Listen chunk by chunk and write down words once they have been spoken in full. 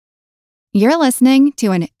You're listening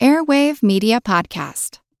to an Airwave Media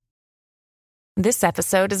Podcast. This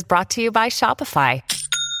episode is brought to you by Shopify.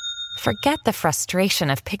 Forget the frustration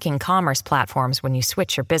of picking commerce platforms when you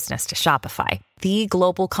switch your business to Shopify, the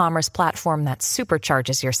global commerce platform that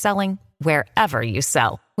supercharges your selling wherever you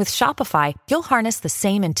sell. With Shopify, you'll harness the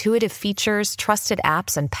same intuitive features, trusted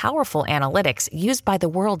apps, and powerful analytics used by the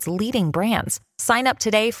world's leading brands. Sign up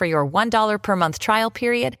today for your $1 per month trial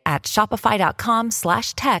period at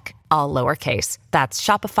shopify.com/tech, all lowercase. That's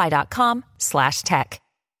shopify.com/tech.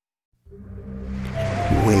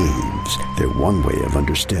 Waves. They're one way of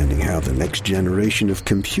understanding how the next generation of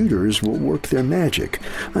computers will work their magic.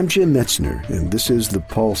 I'm Jim Metzner, and this is The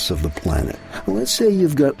Pulse of the Planet. Let's say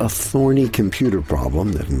you've got a thorny computer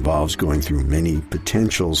problem that involves going through many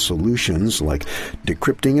potential solutions, like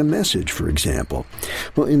decrypting a message, for example.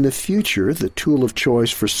 Well, in the future, the tool of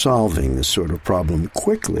choice for solving this sort of problem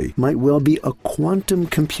quickly might well be a quantum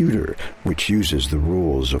computer, which uses the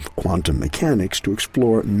rules of quantum mechanics to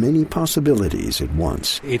explore many possibilities at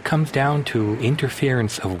once. It comes down to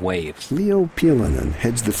interference of waves. Leo Piilonen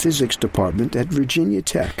heads the physics department at Virginia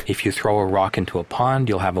Tech. If you throw a rock into a pond,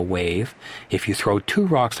 you'll have a wave. If you throw two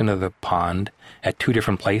rocks into the pond at two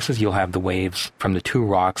different places, you'll have the waves from the two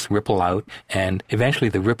rocks ripple out, and eventually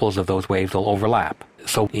the ripples of those waves will overlap.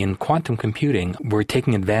 So in quantum computing, we're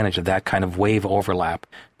taking advantage of that kind of wave overlap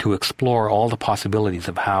to explore all the possibilities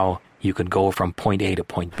of how you could go from point A to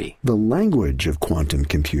point B. The language of quantum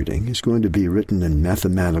computing is going to be written in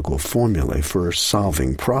mathematical formulae for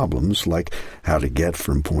solving problems like how to get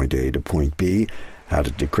from point A to point B, how to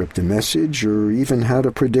decrypt a message, or even how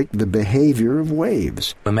to predict the behavior of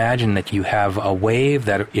waves. Imagine that you have a wave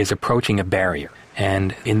that is approaching a barrier.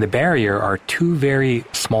 And in the barrier are two very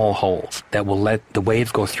small holes that will let the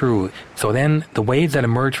waves go through. So then the waves that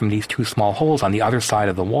emerge from these two small holes on the other side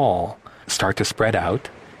of the wall start to spread out,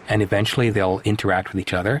 and eventually they'll interact with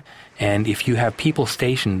each other. And if you have people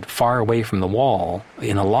stationed far away from the wall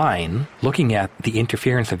in a line, looking at the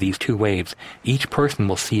interference of these two waves, each person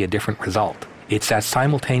will see a different result. It's that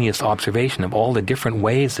simultaneous observation of all the different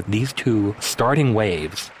ways that these two starting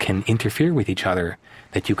waves can interfere with each other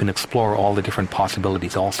that you can explore all the different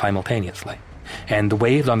possibilities all simultaneously. And the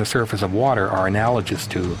waves on the surface of water are analogous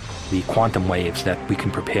to the quantum waves that we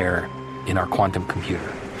can prepare in our quantum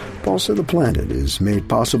computer. Pulse of the Planet is made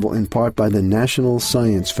possible in part by the National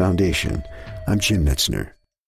Science Foundation. I'm Jim Metzner.